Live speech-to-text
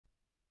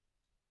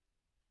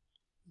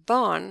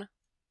barn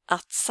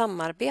att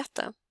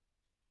samarbeta.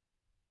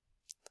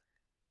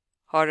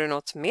 Har du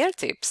något mer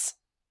tips?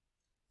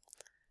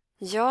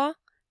 Ja,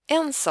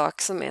 en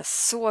sak som är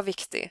så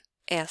viktig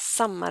är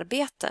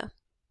samarbete.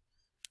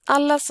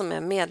 Alla som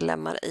är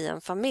medlemmar i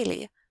en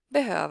familj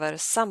behöver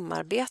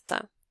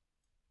samarbeta.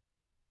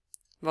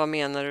 Vad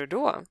menar du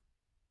då?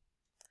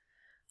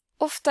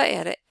 Ofta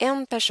är det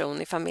en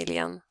person i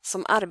familjen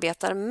som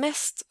arbetar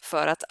mest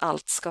för att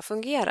allt ska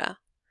fungera.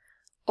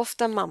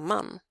 Ofta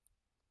mamman.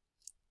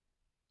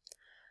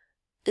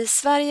 I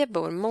Sverige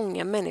bor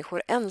många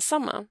människor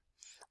ensamma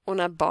och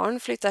när barn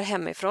flyttar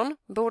hemifrån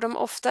bor de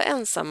ofta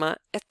ensamma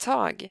ett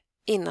tag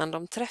innan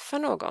de träffar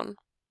någon.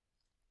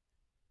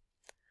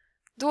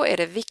 Då är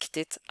det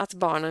viktigt att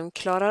barnen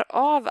klarar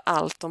av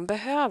allt de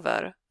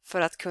behöver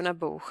för att kunna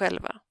bo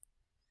själva.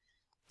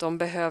 De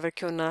behöver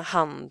kunna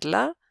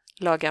handla,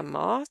 laga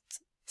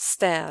mat,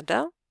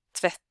 städa,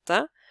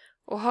 tvätta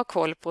och ha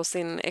koll på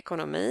sin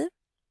ekonomi.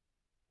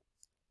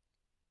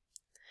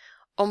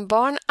 Om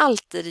barn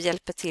alltid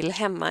hjälper till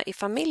hemma i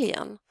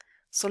familjen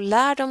så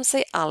lär de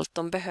sig allt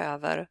de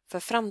behöver för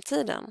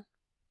framtiden.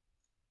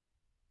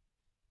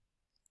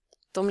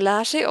 De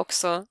lär sig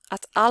också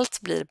att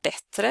allt blir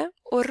bättre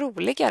och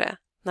roligare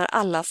när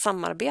alla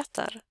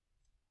samarbetar.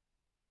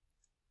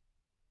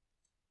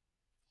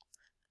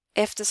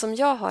 Eftersom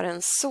jag har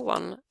en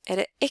son är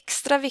det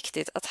extra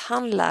viktigt att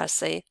han lär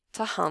sig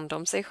ta hand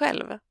om sig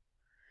själv.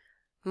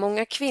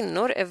 Många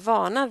kvinnor är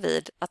vana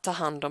vid att ta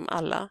hand om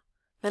alla,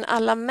 men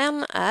alla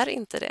män är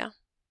inte det.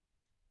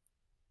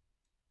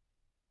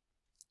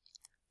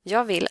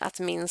 Jag vill att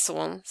min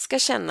son ska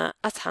känna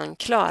att han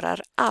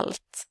klarar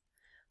allt.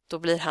 Då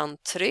blir han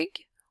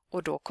trygg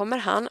och då kommer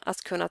han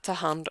att kunna ta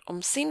hand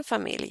om sin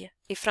familj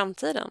i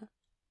framtiden.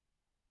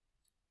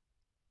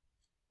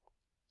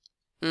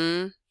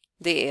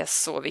 Det är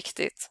så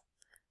viktigt.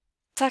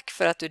 Tack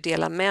för att du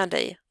delar med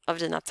dig av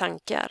dina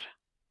tankar.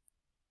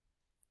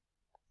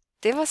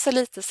 Det var så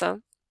lite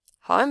så.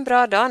 Ha en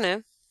bra dag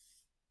nu!